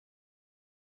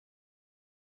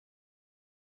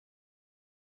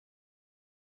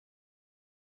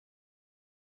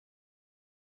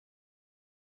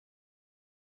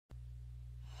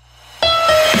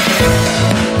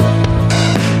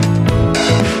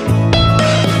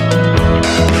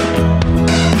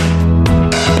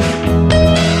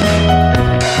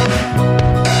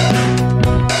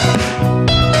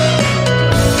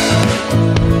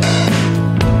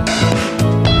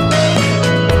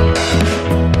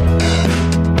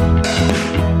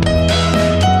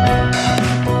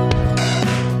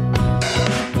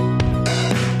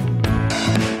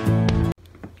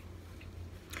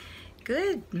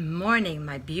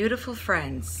my beautiful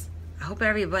friends. I hope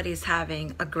everybody's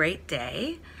having a great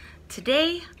day.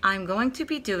 Today I'm going to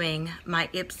be doing my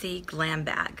Ipsy Glam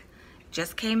bag.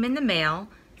 Just came in the mail,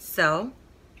 so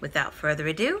without further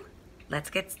ado, let's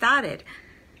get started.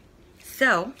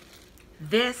 So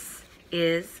this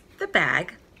is the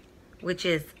bag, which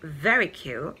is very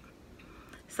cute.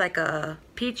 It's like a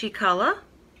peachy color,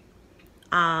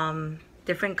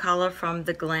 different color from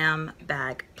the Glam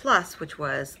bag plus, which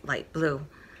was light blue.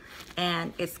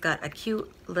 And it's got a cute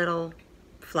little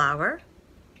flower,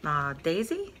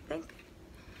 daisy, I think.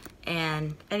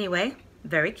 And anyway,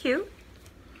 very cute.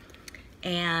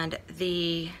 And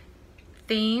the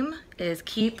theme is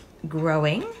keep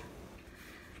growing.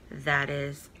 That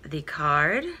is the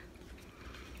card.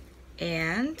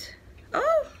 And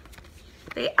oh,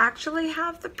 they actually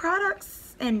have the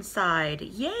products inside.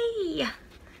 Yay!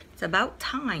 It's about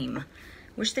time.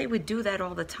 Wish they would do that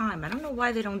all the time. I don't know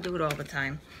why they don't do it all the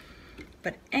time.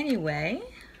 But anyway,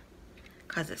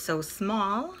 because it's so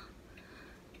small,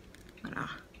 I'm gonna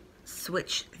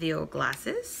switch the old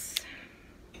glasses.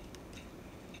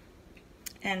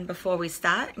 And before we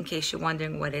start, in case you're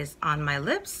wondering what is on my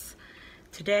lips,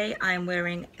 today I'm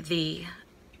wearing the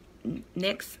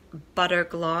NYX Butter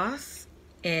Gloss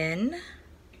in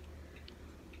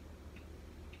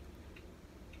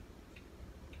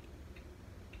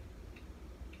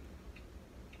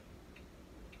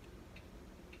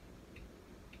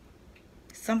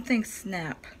something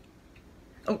snap.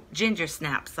 Oh, ginger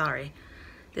snap, sorry.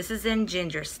 This is in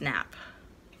ginger snap.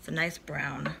 It's a nice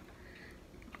brown.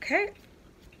 Okay.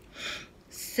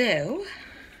 So,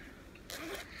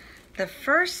 the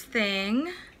first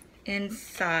thing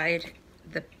inside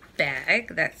the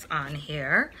bag that's on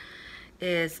here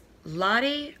is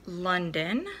Lottie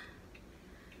London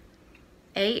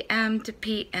AM to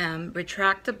PM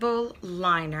retractable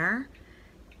liner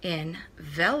in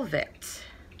velvet.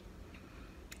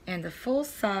 And the full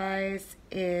size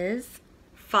is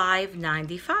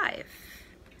 $5.95.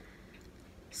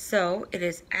 So it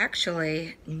is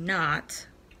actually not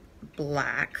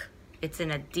black. It's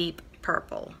in a deep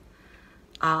purple.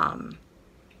 And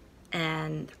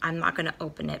I'm not going to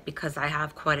open it because I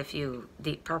have quite a few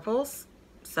deep purples.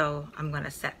 So I'm going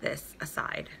to set this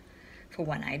aside for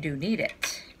when I do need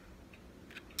it.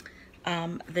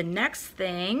 The next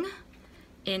thing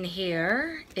in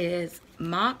here is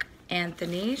Mock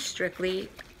Anthony Strictly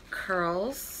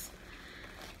Curls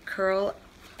Curl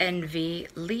Envy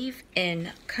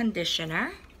Leave-In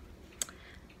Conditioner.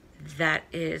 That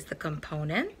is the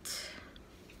component.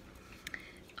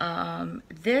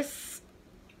 This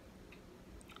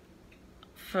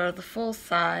for the full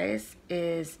size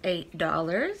is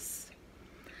 $8.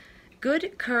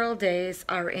 Good curl days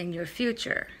are in your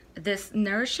future. This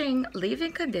nourishing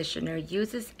leave-in conditioner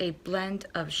uses a blend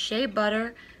of shea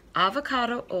butter,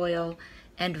 avocado oil,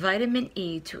 and vitamin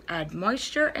E to add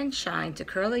moisture and shine to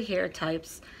curly hair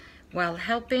types while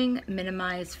helping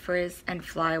minimize frizz and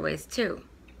flyaways too.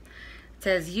 It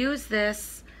says use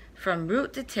this from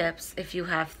root to tips if you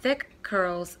have thick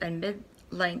curls and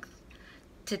mid-length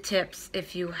to tips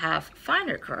if you have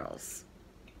finer curls.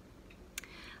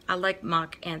 I like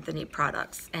Mock Anthony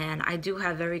products and I do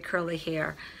have very curly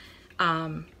hair.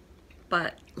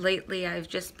 But lately I've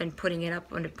just been putting it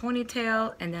up on a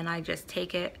ponytail and then I just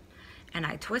take it and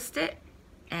I twist it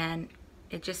and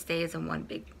it just stays in one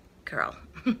big curl.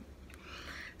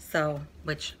 So,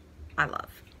 which I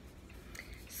love.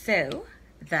 So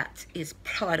that is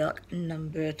product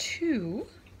number 2.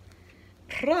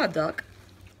 Product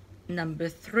number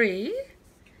 3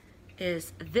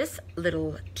 is this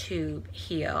little tube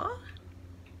here.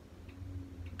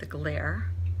 The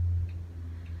glare.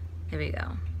 Here we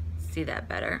go. See that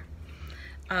better.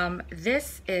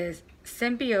 This is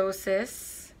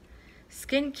Symbiosis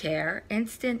Skincare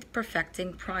Instant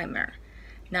Perfecting Primer.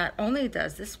 Not only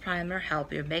does this primer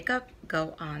help your makeup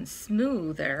go on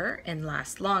smoother and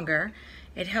last longer,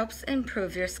 it helps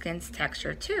improve your skin's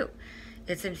texture too.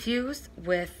 It's infused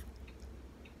with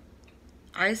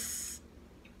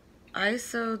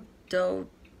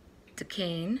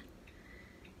isododecane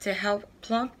to help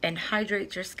plump and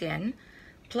hydrate your skin,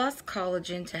 plus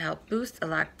collagen to help boost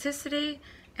elasticity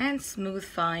and smooth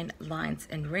fine lines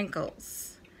and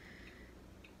wrinkles.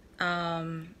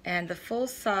 And the full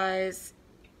size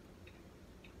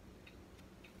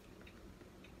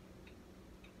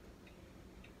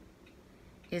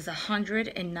is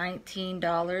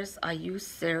 $119. Are you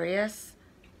serious?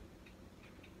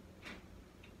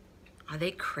 Are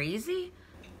they crazy?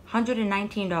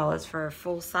 $119 for a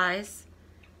full size?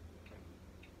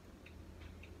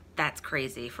 That's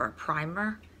crazy for a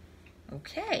primer.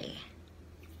 Okay.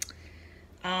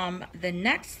 The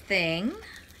next thing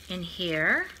in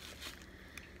here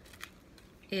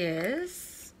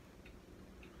is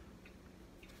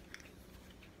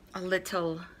a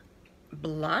little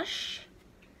blush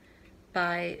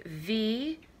by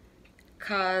V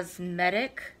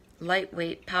Cosmetic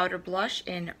Lightweight Powder Blush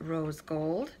in Rose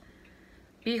Gold.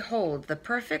 Behold, the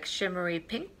perfect shimmery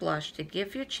pink blush to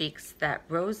give your cheeks that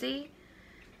rosy,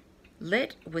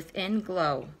 lit within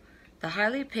glow. The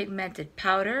highly pigmented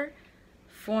powder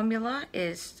formula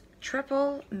is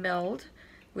triple milled,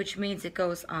 which means it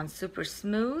goes on super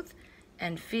smooth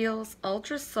and feels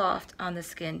ultra soft on the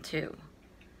skin too.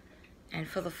 And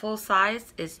for the full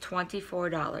size is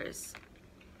 $24.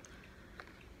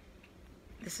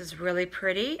 This is really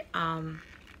pretty. I'm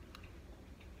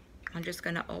just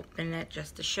gonna open it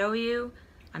just to show you.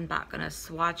 I'm not gonna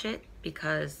swatch it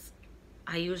because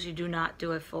I usually do not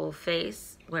do a full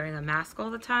face wearing a mask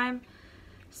all the time.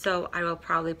 So I will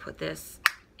probably put this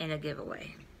in a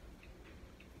giveaway.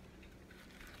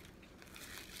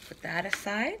 Put that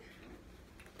aside.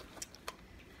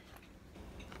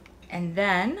 And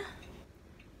then,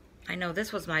 I know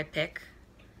this was my pick.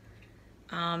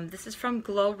 This is from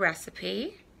Glow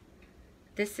Recipe.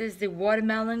 This is the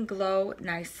Watermelon Glow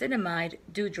Niacinamide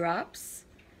Dewdrops.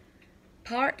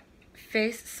 Part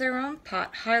face serum,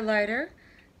 pot highlighter.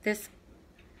 This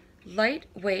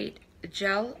lightweight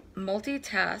gel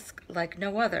multitask like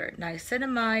no other.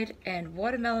 Niacinamide and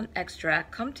watermelon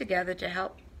extract come together to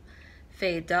help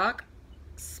fade dark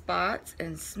spots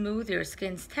and smooth your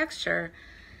skin's texture,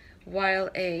 while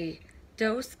a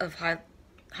dose of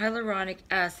hyaluronic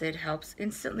acid helps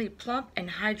instantly plump and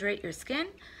hydrate your skin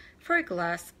for a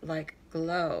glass-like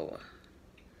glow.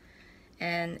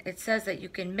 And it says that you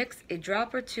can mix a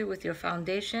drop or two with your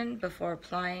foundation before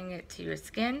applying it to your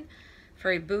skin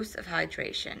for a boost of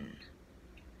hydration.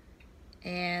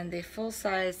 And the full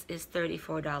size is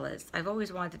 $34. I've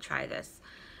always wanted to try this.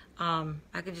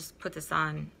 I could just put this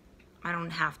on. I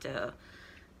don't have to,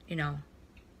 you know,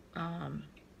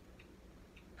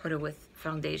 put it with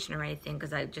foundation or anything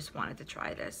because I just wanted to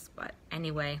try this. But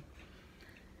anyway,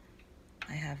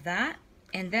 I have that.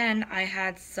 And then I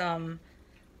had some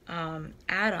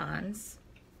add-ons.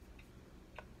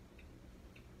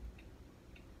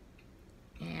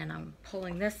 And I'm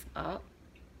pulling this up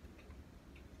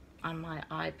on my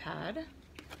iPad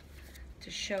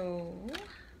to show.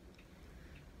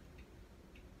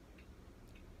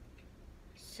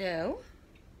 So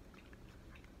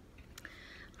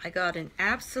I got an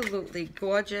absolutely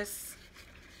gorgeous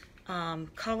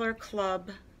Color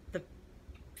Club, the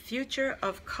Future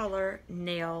of Color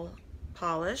nail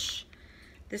polish.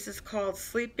 This is called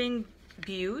Sleeping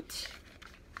Beauty.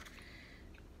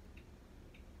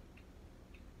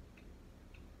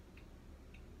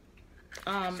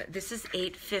 This is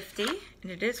 $8.50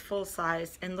 and it is full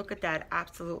size, and look at that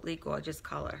absolutely gorgeous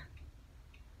color.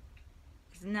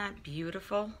 Isn't that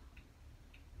beautiful?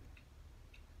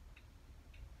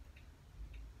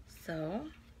 So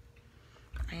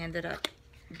I ended up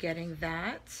getting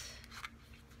that.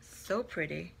 So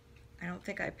pretty. I don't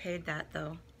think I paid that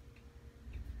though.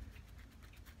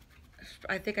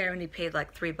 I think I only paid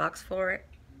like $3 for it.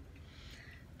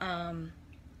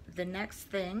 The next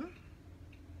thing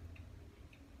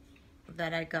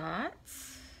that I got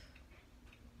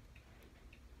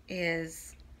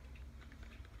is,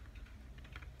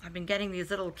 I've been getting these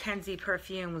little Kenzie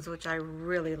perfumes, which I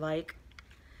really like.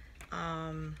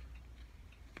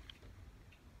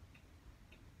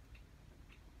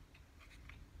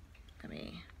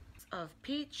 Of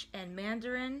peach and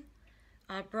mandarin,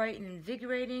 bright and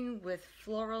invigorating with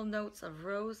floral notes of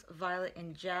rose, violet,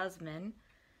 and jasmine.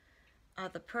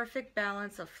 The perfect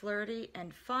balance of flirty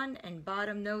and fun, and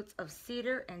bottom notes of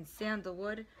cedar and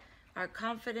sandalwood are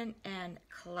confident and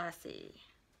classy.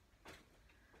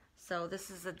 So this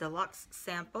is a deluxe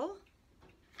sample.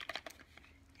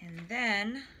 And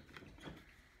then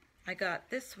I got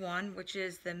this one, which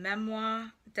is the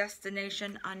Memoir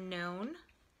Destination Unknown,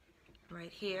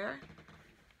 right here.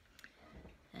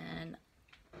 And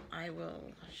I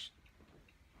will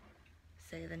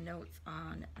say the notes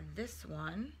on this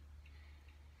one.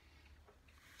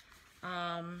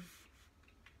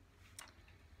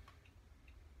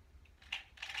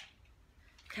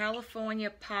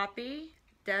 California Poppy,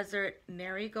 Desert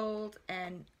Marigold,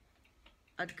 and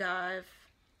Agave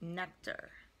Nectar.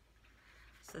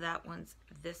 So that one's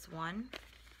this one.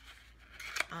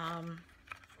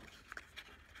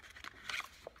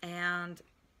 And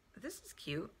this is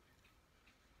cute.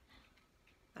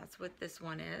 That's what this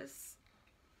one is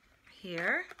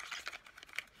here.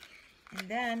 And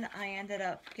then I ended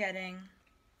up getting,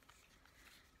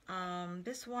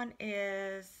 this one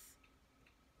is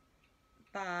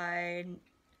by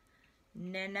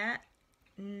Nanette.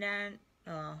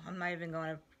 Oh, I'm not even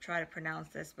going to try to pronounce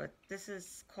this, but this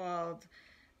is called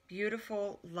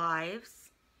Beautiful Lives.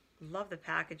 Love the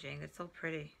packaging. It's so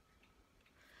pretty.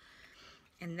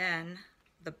 And then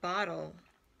the bottle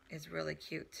is really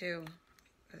cute too.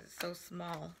 It's so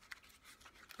small,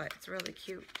 but it's really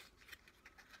cute.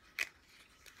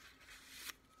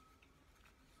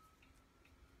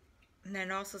 And then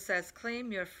it also says,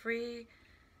 claim your free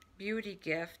beauty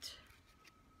gift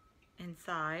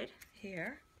inside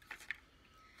here.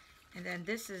 And then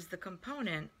this is the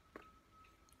component.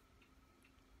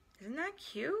 Isn't that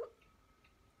cute?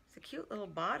 It's a cute little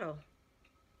bottle.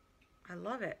 I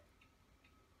love it.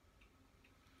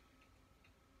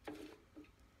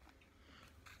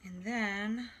 And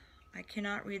then I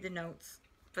cannot read the notes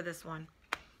for this one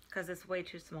because it's way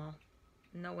too small.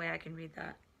 No way I can read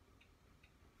that.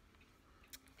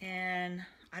 And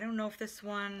I don't know if this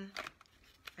one,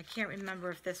 I can't remember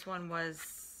if this one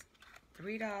was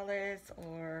 $3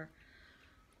 or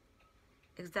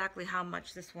exactly how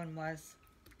much this one was.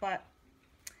 But,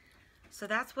 so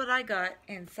that's what I got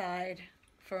inside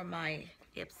for my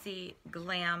Ipsy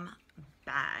Glam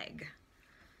bag.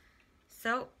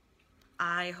 So,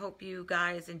 I hope you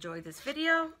guys enjoyed this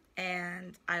video,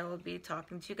 and I will be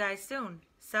talking to you guys soon.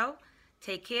 So,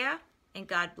 take care, and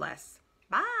God bless.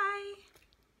 Bye!